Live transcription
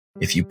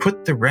If you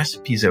put the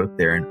recipes out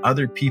there and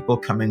other people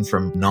coming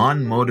from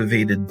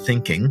non-motivated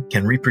thinking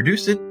can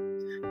reproduce it,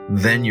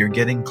 then you're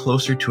getting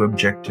closer to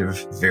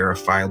objective,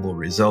 verifiable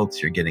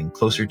results. You're getting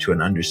closer to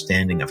an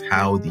understanding of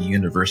how the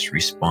universe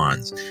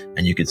responds.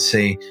 And you could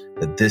say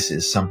that this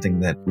is something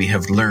that we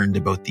have learned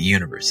about the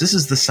universe. This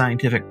is the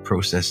scientific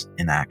process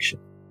in action.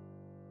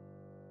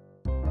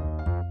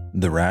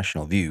 The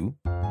Rational View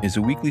is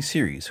a weekly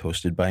series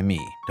hosted by me,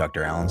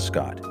 Dr. Alan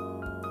Scott,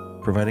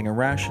 providing a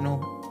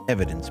rational,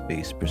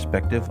 evidence-based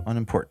perspective on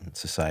important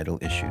societal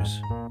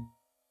issues.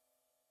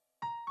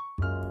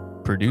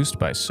 Produced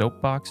by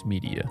Soapbox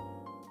Media.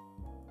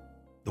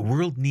 The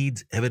world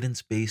needs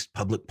evidence-based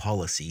public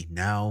policy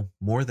now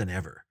more than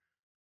ever.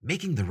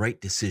 Making the right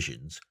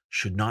decisions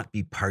should not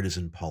be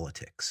partisan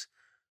politics.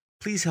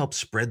 Please help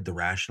spread The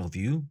Rational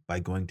View by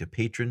going to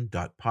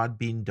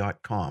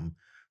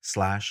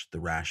patron.podbean.com/The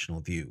Rational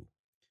View.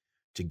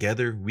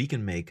 Together, we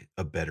can make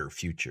a better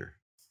future.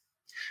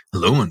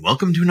 Hello, and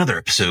welcome to another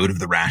episode of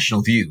The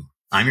Rational View.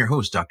 I'm your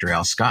host, Dr.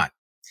 Al Scott.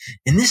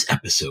 In this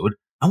episode,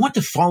 I want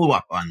to follow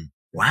up on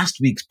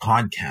last week's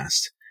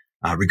podcast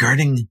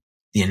regarding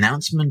the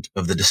announcement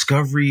of the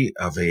discovery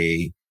of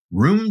a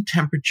room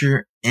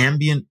temperature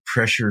ambient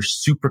pressure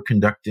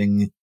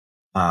superconducting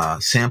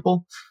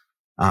sample,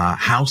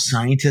 how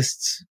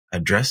scientists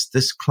address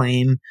this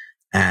claim,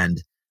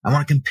 and I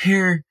want to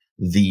compare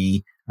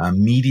the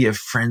media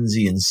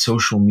frenzy and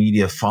social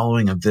media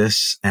following of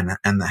this and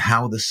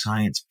how the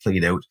science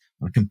played out.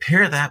 I want to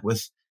compare that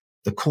with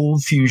the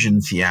cold fusion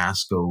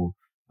fiasco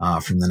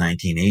from the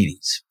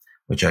 1980s,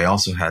 which I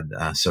also had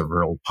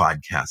several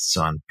podcasts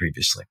on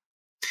previously.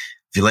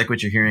 If you like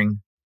what you're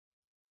hearing,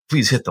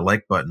 please hit the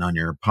like button on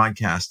your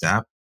podcast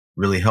app. It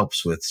really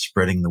helps with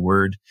spreading the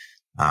word.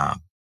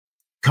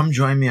 Come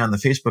join me on the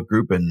Facebook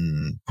group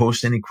and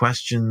post any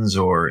questions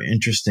or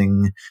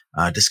interesting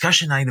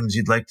discussion items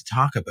you'd like to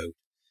talk about.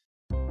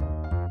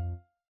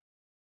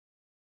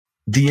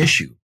 The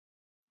issue.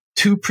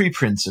 2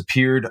 preprints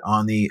appeared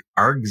on the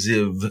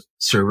ARXIV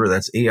server,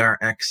 that's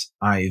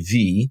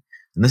ARXIV,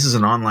 and this is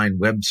an online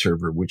web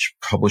server which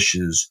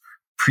publishes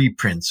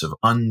preprints of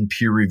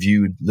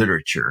unpeer-reviewed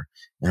literature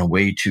in a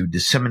way to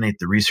disseminate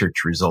the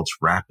research results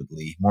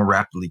more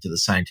rapidly to the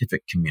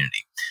scientific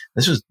community.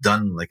 This was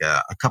done like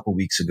a couple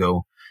weeks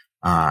ago,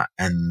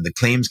 and the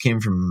claims came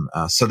from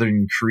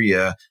Southern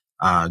Korea,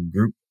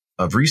 group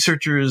of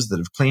researchers that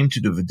have claimed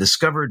to have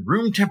discovered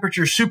room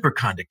temperature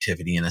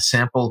superconductivity in a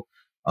sample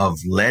of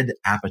lead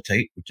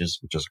apatite, which is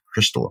a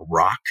crystal, a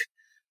rock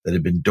that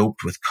had been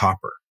doped with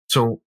copper.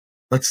 So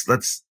let's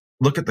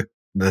look at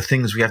the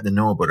things we have to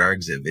know about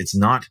ARXIV. It's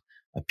not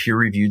a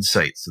peer-reviewed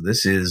site. So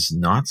this is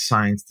not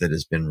science that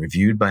has been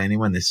reviewed by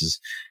anyone.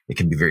 It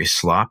can be very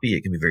sloppy.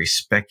 It can be very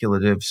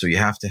speculative. So you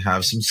have to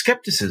have some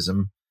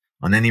skepticism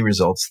on any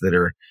results that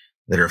are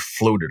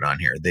floated on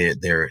here.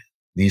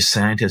 These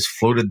scientists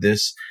floated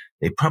this.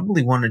 They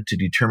probably wanted to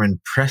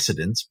determine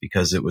precedence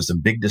because it was a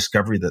big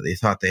discovery that they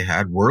thought they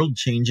had,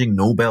 world-changing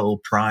Nobel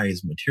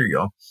Prize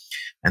material.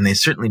 And they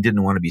certainly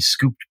didn't want to be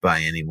scooped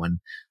by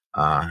anyone.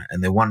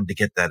 And they wanted to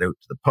get that out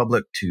to the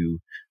public to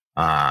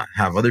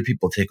have other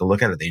people take a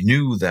look at it. They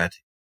knew that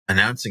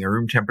announcing a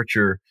room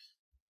temperature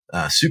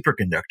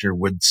superconductor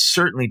would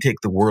certainly take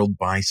the world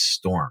by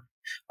storm.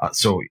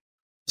 So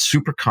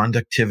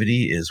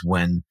superconductivity is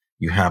when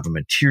you have a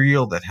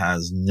material that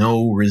has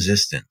no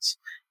resistance.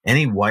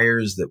 Any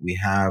wires that we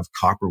have,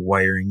 copper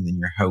wiring in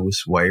your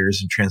house, wires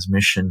and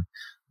transmission,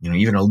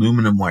 even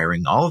aluminum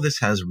wiring, all of this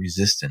has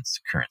resistance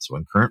to current. So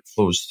when current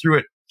flows through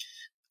it,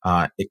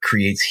 it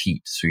creates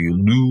heat. So you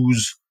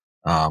lose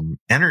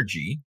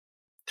energy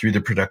through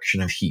the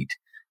production of heat.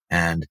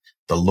 And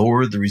the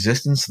lower the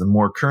resistance, the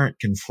more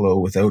current can flow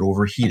without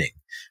overheating.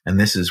 And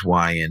this is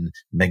why in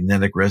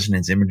magnetic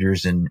resonance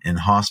imagers in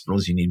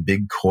hospitals, you need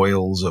big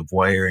coils of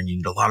wire and you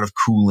need a lot of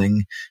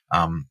cooling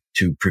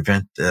to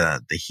prevent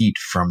the heat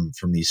from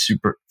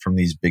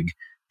these big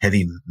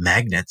heavy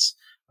magnets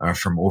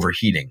from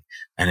overheating.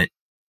 And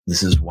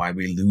this is why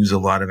we lose a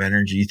lot of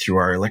energy through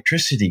our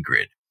electricity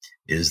grid.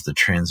 Is the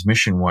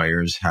transmission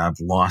wires have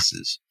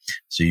losses.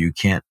 So you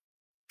can't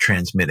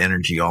transmit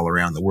energy all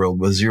around the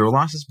world with zero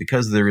losses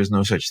because there is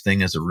no such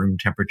thing as a room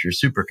temperature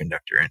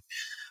superconductor.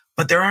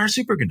 But there are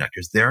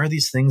superconductors. There are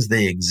these things,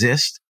 they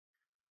exist,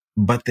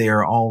 but they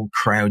are all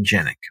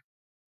cryogenic.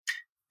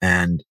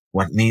 And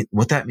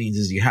what that means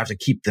is you have to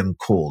keep them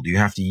cold. You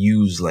have to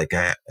use like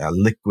a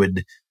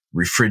liquid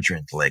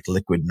refrigerant, like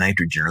liquid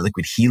nitrogen or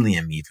liquid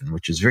helium even,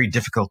 which is very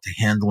difficult to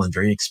handle and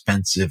very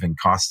expensive and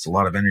costs a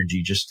lot of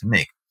energy just to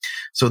make.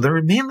 So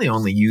they're mainly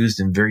only used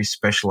in very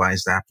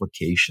specialized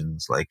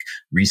applications like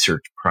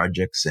research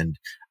projects and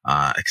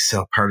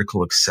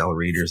particle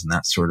accelerators and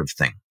that sort of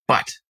thing.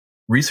 But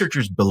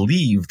researchers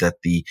believe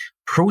that the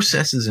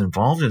processes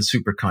involved in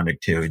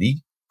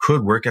superconductivity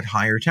could work at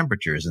higher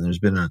temperatures. And there's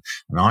been an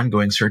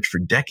ongoing search for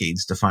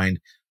decades to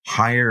find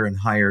higher and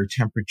higher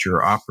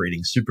temperature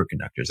operating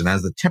superconductors. And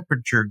as the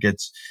temperature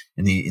gets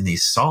in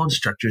these solid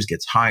structures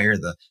gets higher,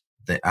 the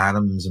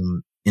atoms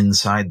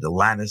inside the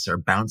lattice are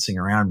bouncing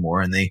around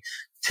more, and they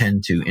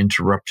tend to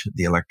interrupt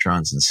the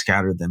electrons and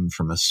scatter them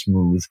from a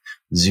smooth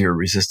zero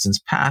resistance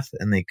path,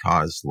 and they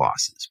cause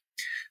losses.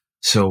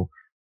 So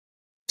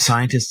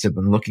scientists have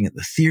been looking at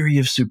the theory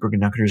of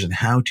superconductors and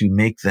how to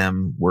make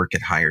them work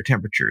at higher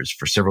temperatures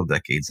for several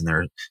decades. And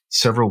there are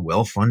several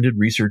well-funded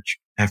research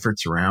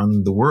efforts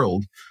around the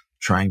world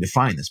trying to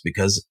find this,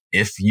 because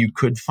if you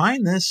could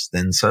find this,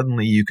 then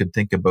suddenly you could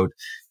think about,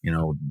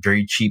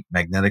 very cheap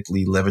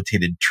magnetically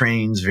levitated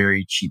trains,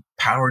 very cheap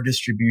power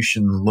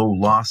distribution, low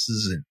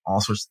losses, and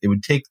all sorts. It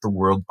would take the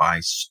world by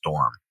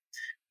storm.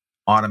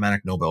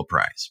 Automatic Nobel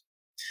Prize.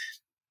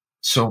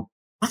 So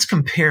let's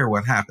compare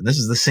what happened. This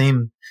is the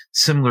same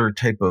similar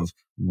type of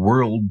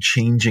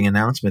world-changing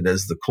announcement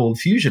as the cold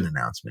fusion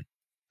announcement.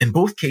 In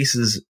both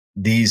cases,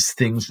 these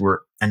things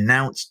were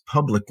announced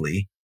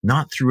publicly,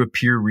 not through a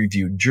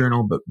peer-reviewed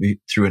journal, but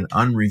through an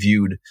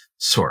unreviewed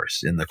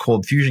source. In the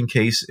cold fusion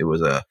case, it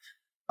was a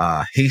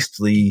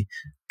hastily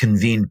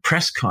convened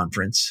press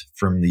conference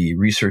from the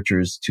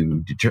researchers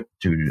to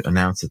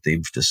announce that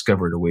they've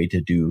discovered a way to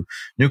do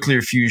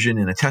nuclear fusion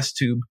in a test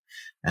tube.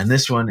 And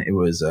this one, it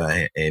was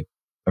a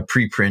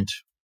preprint,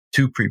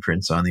 2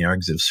 preprints on the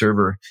ArgZiv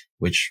server,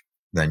 which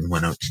then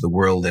went out to the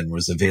world and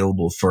was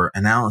available for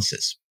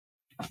analysis.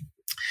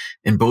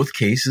 In both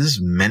cases,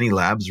 many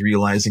labs,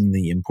 realizing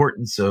the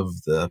importance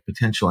of the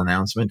potential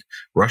announcement,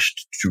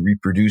 rushed to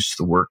reproduce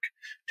the work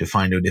to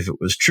find out if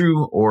it was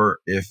true or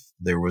if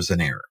there was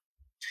an error.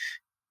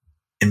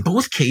 In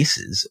both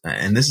cases,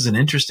 and this is an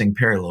interesting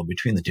parallel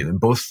between the two, in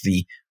both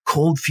the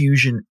cold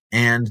fusion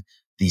and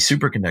the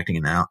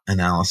superconducting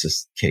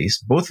analysis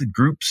case, both the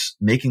groups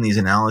making these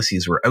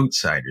analyses were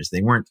outsiders.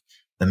 They weren't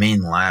the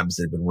main labs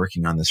that had been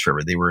working on this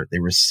forever. They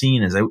were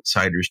seen as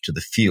outsiders to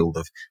the field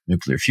of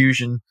nuclear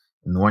fusion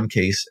in the one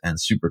case and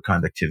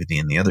superconductivity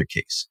in the other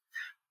case,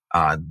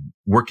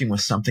 working with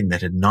something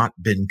that had not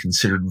been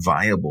considered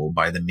viable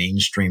by the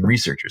mainstream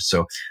researchers.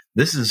 So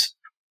this is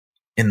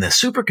in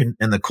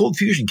the cold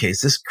fusion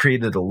case. This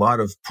created a lot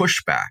of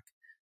pushback.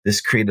 This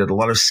created a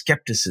lot of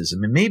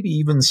skepticism, and maybe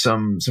even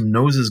some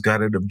noses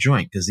got out of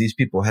joint, because these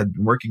people had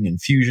been working in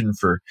fusion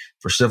for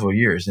several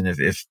years. And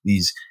if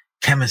these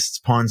chemists,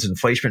 Pons and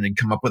Fleischmann, had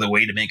come up with a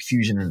way to make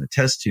fusion in a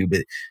test tube,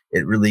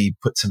 it really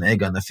put some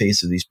egg on the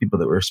face of these people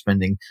that were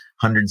spending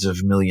hundreds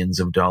of millions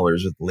of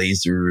dollars with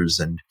lasers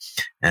and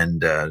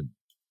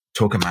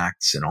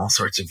tokamaks and all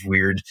sorts of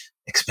weird,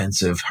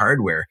 expensive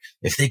hardware.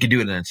 If they could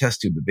do it in a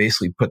test tube, it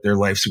basically put their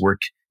life's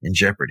work in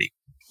jeopardy.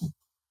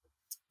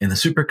 In the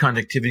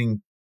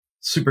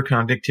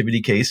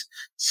superconductivity case,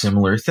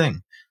 similar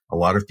thing. A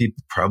lot of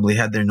people probably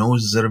had their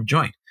noses out of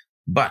joint,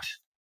 but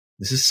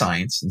this is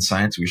science. In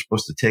science, we're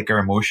supposed to take our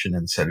emotion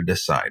and set it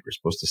aside. We're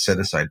supposed to set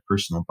aside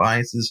personal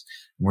biases,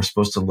 and we're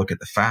supposed to look at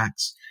the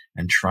facts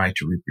and try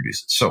to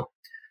reproduce it. So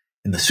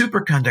in the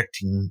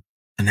superconducting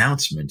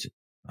announcement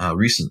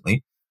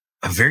recently,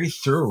 a very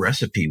thorough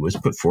recipe was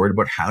put forward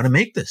about how to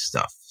make this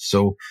stuff.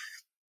 So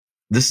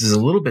this is a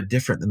little bit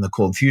different than the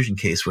cold fusion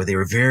case, where they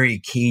were very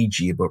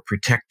cagey about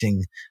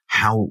protecting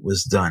how it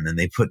was done, and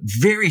they put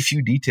very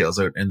few details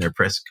out in their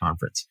press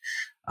conference.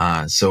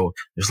 So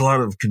there's a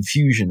lot of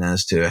confusion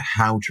as to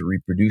how to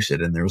reproduce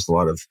it. And there was a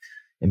lot of,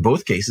 in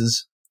both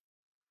cases,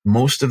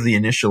 most of the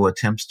initial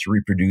attempts to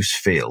reproduce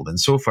failed. And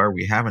so far,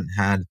 we haven't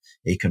had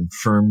a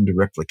confirmed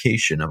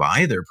replication of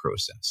either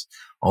process.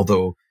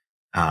 Although,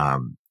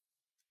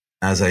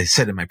 as I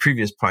said in my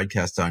previous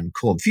podcast on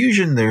cold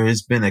fusion, there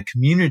has been a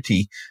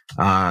community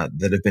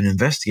that have been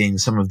investigating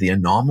some of the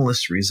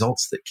anomalous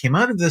results that came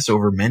out of this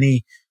over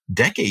many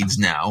decades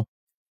now.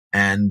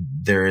 And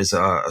there is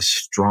a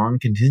strong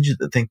contingent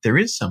that think there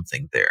is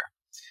something there.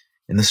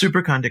 In the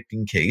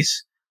superconducting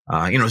case,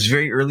 it's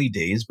very early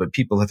days, but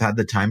people have had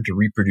the time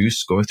to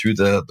go through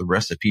the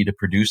recipe to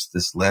produce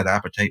this lead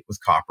apatite with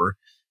copper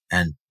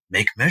and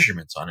make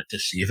measurements on it to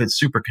see if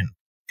it's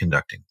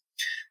superconducting.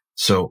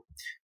 So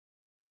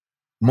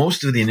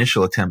most of the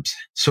initial attempts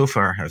so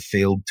far have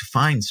failed to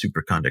find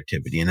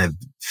superconductivity and have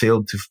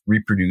failed to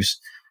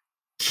reproduce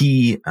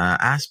key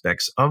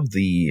aspects of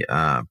the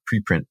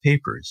preprint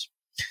papers.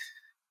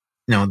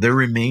 Now, there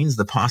remains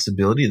the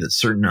possibility that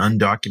certain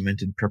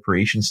undocumented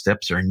preparation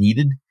steps are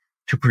needed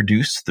to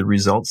produce the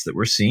results that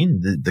we're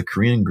seeing. The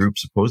Korean group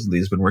supposedly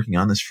has been working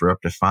on this for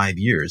up to 5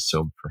 years,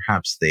 so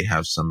perhaps they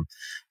have some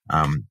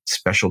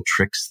special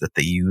tricks that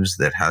they use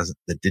that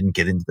didn't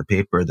get into the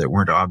paper, that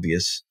were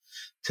obvious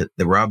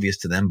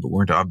to them but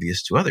weren't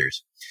obvious to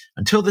others.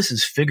 Until this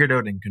is figured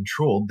out and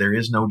controlled, there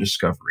is no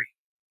discovery.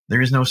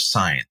 There is no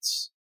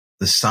science.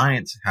 The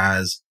science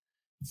has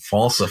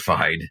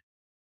falsified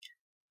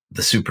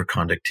the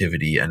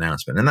superconductivity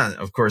announcement. And that,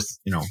 of course,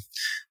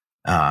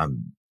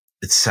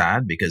 it's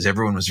sad because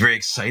everyone was very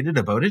excited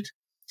about it,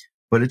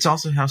 but it's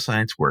also how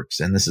science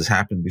works. And this has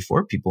happened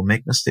before. People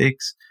make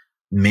mistakes.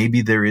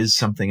 Maybe there is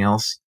something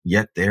else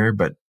yet there,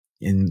 but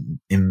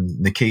in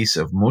the case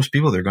of most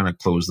people, they're going to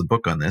close the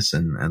book on this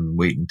and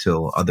wait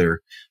until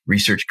other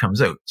research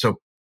comes out.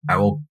 So I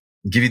will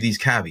give you these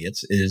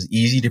caveats. It is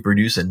easy to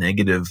produce a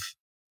negative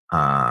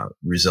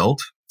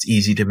result. It's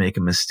easy to make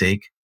a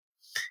mistake.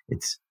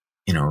 It's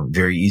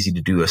very easy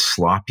to do a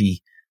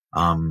sloppy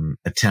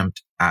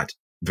attempt at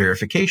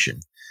verification.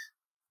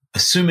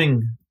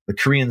 Assuming the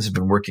Koreans have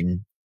been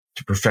working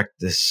to perfect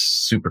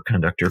this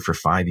superconductor for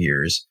 5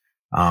 years,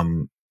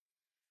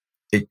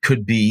 it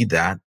could be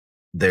that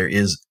there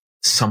is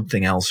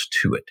something else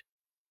to it.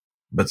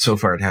 But so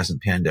far it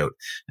hasn't panned out.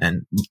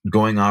 And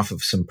going off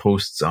of some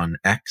posts on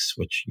X,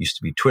 which used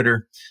to be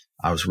Twitter,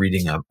 I was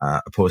reading a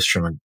post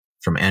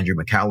from Andrew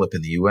McCallop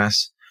in the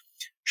US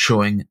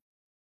showing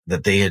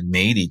that they had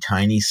made a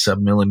tiny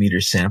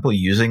sub-millimeter sample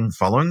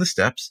following the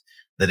steps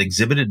that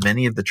exhibited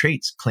many of the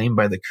traits claimed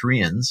by the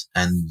Koreans,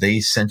 and they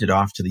sent it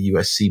off to the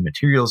USC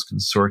Materials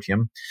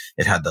Consortium.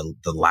 It had the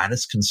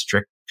lattice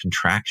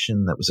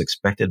contraction that was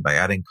expected by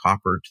adding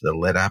copper to the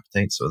lead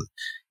apatite, so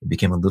it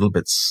became a little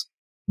bit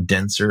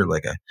denser,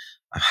 like a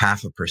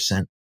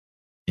 0.5%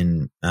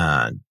 in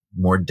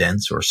more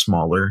dense or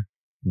smaller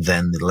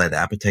than the lead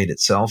apatite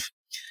itself.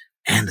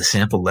 And the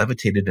sample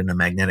levitated in a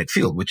magnetic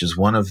field, which is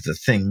one of the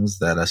things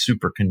that a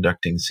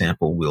superconducting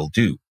sample will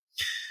do.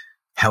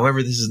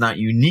 However, this is not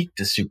unique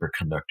to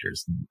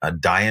superconductors. A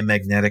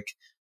diamagnetic,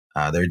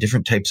 there are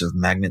different types of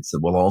magnets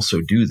that will also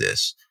do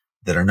this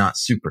that are not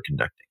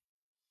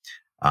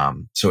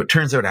superconducting. So it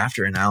turns out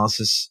after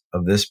analysis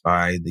of this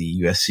by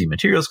the USC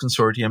Materials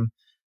Consortium,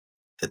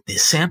 that the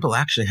sample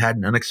actually had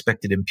an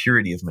unexpected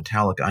impurity of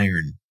metallic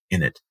iron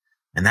in it.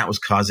 And that was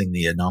causing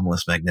the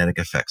anomalous magnetic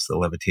effects, the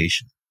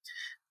levitation.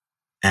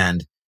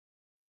 And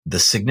the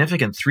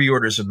significant 3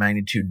 orders of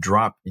magnitude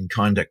drop in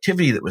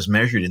conductivity that was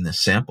measured in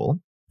this sample,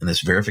 in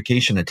this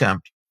verification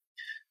attempt,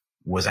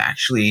 was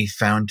actually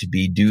found to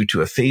be due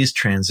to a phase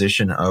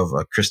transition of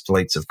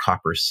crystallites of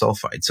copper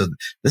sulfide. So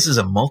this is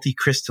a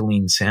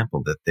multicrystalline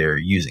sample that they're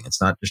using.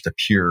 It's not just a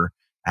pure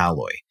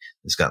alloy.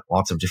 It's got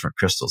lots of different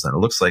crystals, and it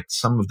looks like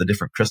some of the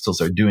different crystals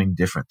are doing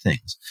different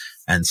things.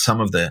 And some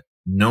of the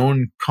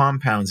known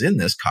compounds in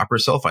this copper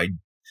sulfide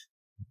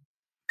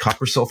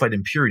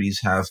impurities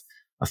have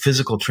a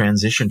physical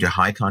transition to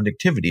high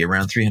conductivity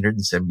around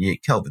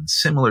 378 Kelvin,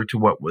 similar to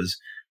what was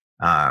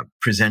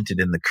presented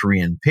in the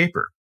Korean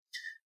paper.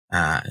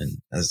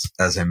 And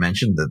as I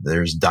mentioned, that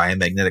there's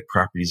diamagnetic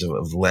properties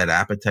of lead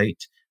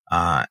apatite,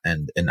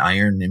 and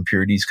iron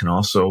impurities can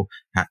also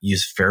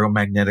use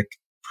ferromagnetic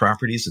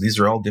properties. So these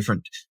are all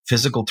different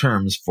physical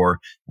terms for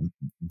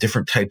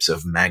different types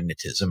of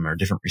magnetism or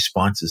different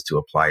responses to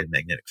applied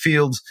magnetic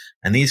fields.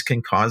 And these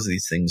can cause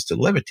these things to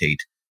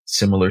levitate,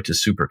 similar to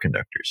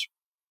superconductors.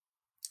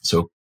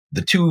 So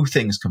the two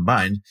things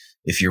combined,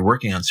 if you're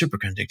working on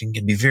superconducting,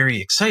 can be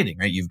very exciting,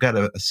 right? You've got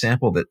a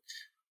sample that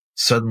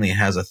suddenly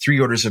has a 3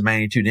 orders of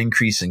magnitude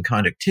increase in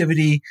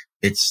conductivity.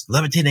 It's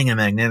levitating a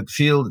magnetic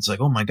field. It's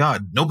like, oh my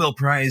God, Nobel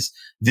Prize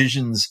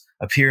visions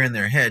appear in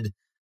their head.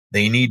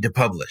 They need to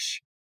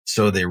publish.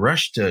 So they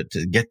rush to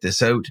get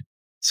this out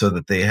so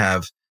that they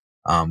have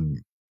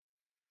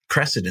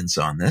precedence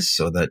on this,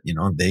 so that,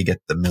 they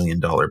get the $1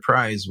 million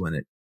prize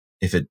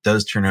if it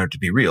does turn out to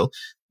be real.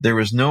 There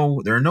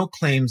are no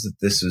claims that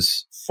this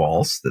is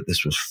false, that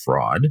this was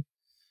fraud.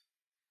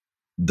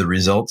 The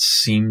results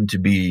seem to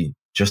be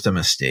just a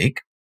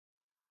mistake,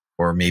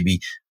 or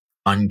maybe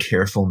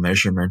uncareful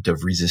measurement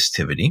of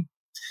resistivity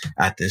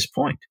at this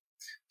point.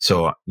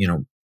 So,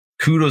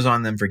 kudos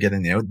on them for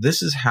getting it out.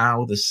 This is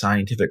how the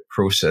scientific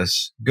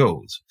process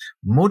goes.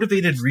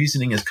 Motivated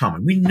reasoning is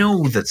common. We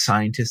know that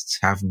scientists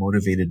have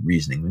motivated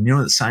reasoning. We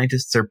know that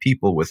scientists are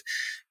people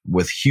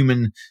with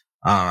human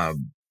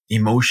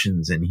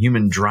emotions and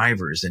human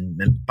drivers and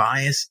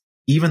bias,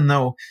 even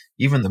though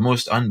even the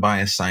most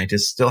unbiased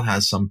scientist still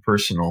has some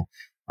personal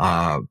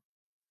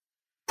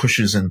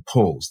pushes and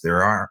pulls.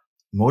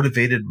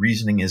 Motivated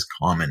reasoning is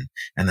common,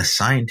 and the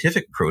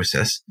scientific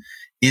process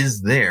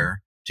is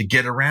there to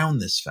get around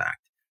this fact.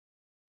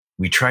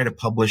 We try to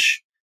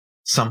publish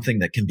something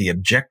that can be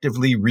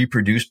objectively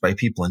reproduced by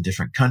people in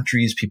different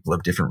countries, people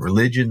of different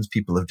religions,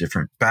 people of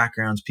different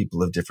backgrounds,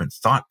 people of different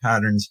thought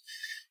patterns.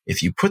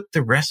 If you put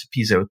the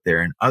recipes out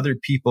there and other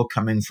people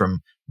coming from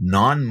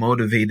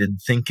non-motivated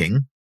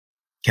thinking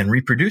can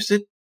reproduce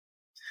it,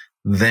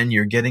 then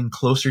you're getting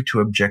closer to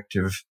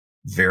objective,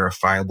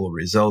 verifiable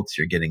results.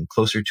 You're getting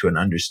closer to an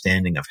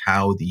understanding of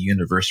how the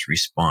universe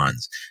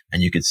responds.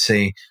 And you could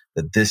say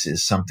that this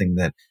is something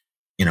that,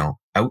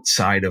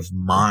 outside of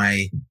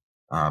my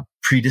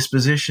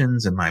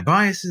predispositions and my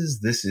biases,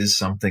 this is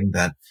something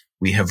that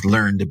we have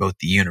learned about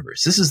the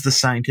universe. This is the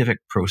scientific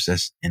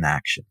process in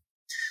action.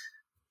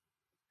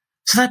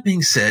 So that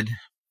being said,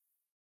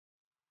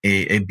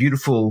 a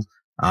beautiful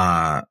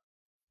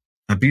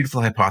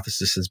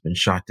hypothesis has been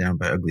shot down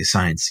by ugly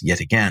science yet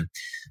again.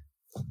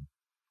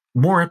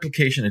 More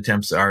application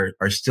attempts are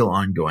still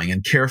ongoing,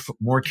 and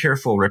more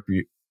careful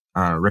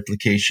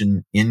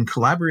replication in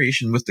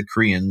collaboration with the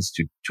Koreans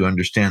to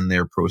understand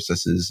their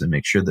processes and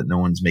make sure that no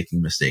one's making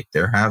a mistake.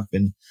 There have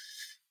been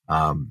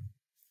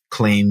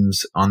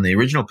claims on the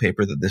original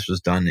paper that this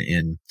was done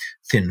in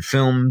thin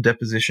film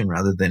deposition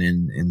rather than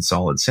in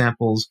solid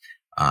samples.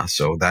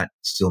 So that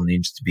still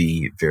needs to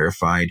be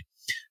verified.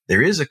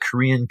 There is a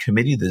Korean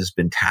committee that has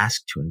been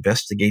tasked to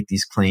investigate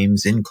these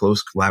claims in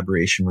close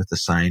collaboration with the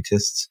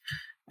scientists.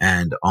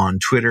 And on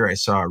Twitter, I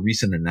saw a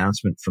recent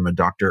announcement from a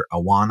Dr.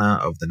 Awana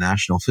of the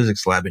National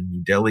Physics Lab in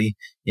New Delhi,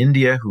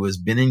 India, who has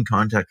been in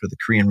contact with the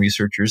Korean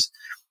researchers.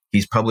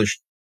 He's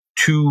published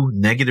 2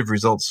 negative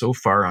results so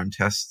far on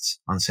tests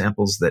on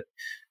samples that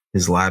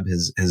his lab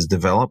has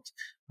developed.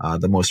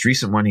 The most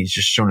recent one, he's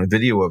just shown a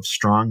video of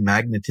strong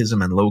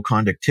magnetism and low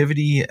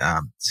conductivity.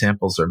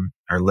 Samples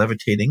are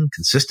levitating,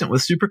 consistent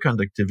with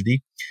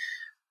superconductivity,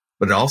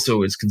 but it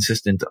also is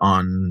consistent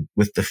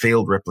with the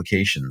failed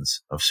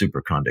replications of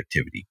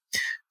superconductivity.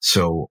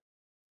 So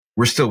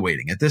we're still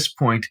waiting. At this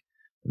point,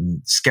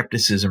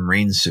 skepticism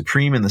reigns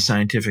supreme in the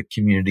scientific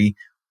community.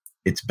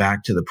 It's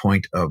back to the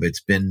point of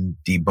it's been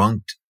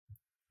debunked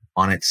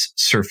on its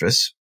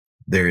surface.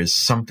 There is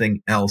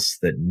something else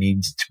that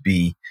needs to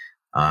be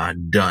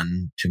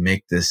done to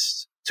make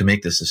this a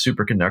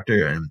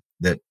superconductor, and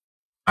that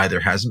either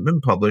hasn't been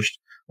published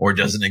or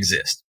doesn't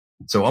exist.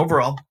 So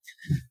overall,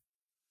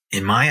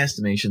 in my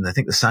estimation, I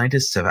think the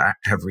scientists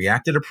have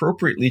reacted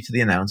appropriately to the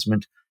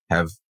announcement,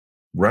 have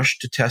rushed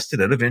to test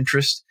it out of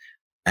interest.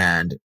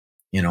 And,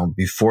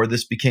 before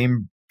this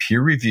became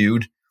peer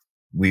reviewed,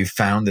 we've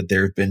found that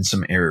there have been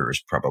some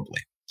errors probably.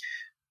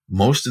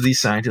 Most of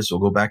these scientists will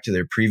go back to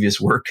their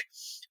previous work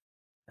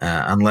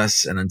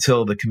unless and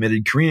until the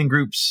committed Korean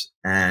groups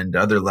and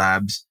other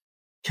labs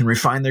can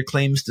refine their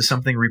claims to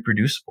something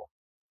reproducible.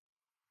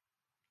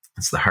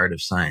 That's the heart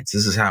of science.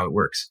 This is how it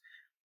works.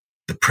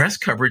 The press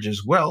coverage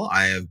as well,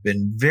 I have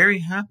been very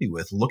happy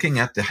with. Looking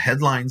at the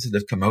headlines that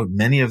have come out,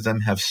 many of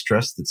them have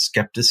stressed that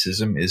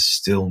skepticism is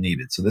still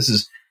needed. So this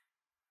is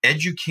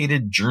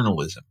educated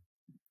journalism.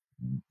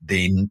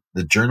 The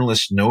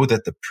journalists know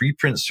that the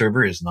preprint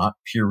server is not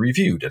peer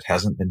reviewed. It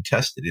hasn't been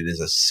tested. It is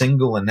a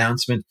single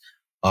announcement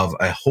of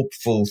a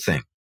hopeful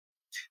thing.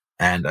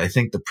 And I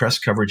think the press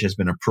coverage has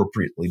been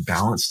appropriately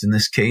balanced in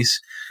this case.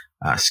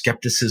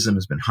 Skepticism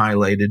has been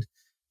highlighted.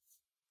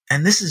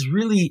 And this has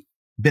really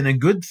been a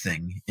good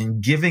thing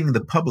in giving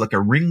the public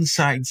a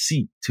ringside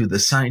seat to the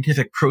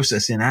scientific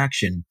process in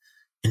action,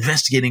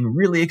 investigating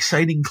really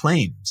exciting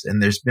claims.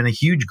 And there's been a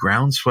huge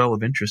groundswell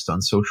of interest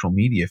on social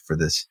media for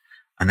this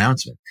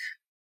announcement.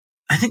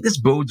 I think this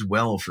bodes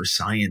well for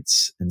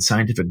science and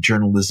scientific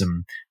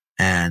journalism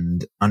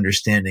and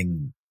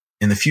understanding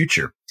in the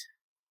future.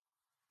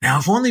 Now,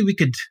 if only we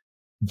could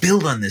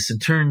build on this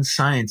and turn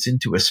science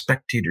into a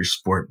spectator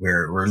sport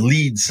where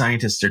lead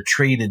scientists are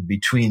traded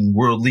between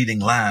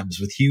world-leading labs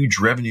with huge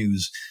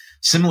revenues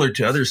similar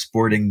to other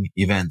sporting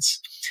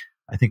events,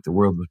 I think the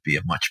world would be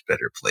a much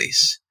better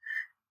place.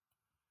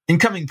 In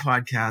coming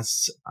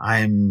podcasts,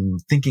 I'm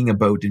thinking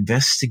about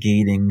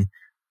investigating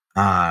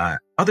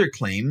other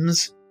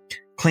claims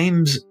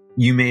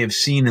you may have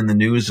seen in the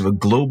news of a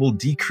global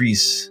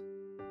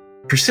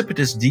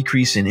precipitous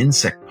decrease in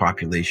insect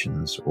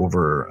populations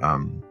over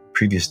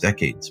previous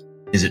decades.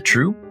 Is it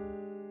true?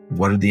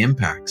 What are the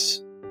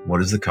impacts?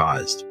 What is the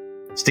cause?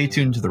 Stay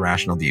tuned to The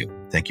Rational View.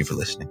 Thank you for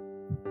listening.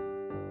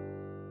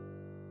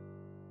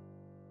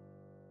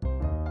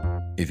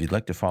 If you'd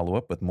like to follow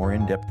up with more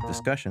in-depth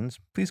discussions,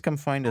 please come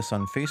find us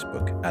on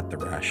Facebook at The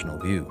Rational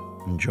View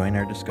and join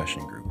our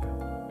discussion group.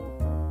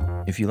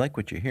 If you like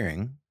what you're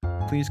hearing,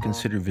 please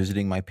consider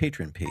visiting my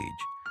Patreon page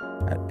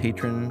at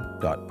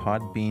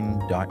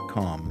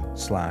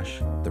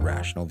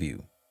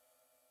patron.podbean.com/therationalview.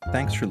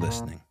 Thanks for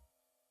listening.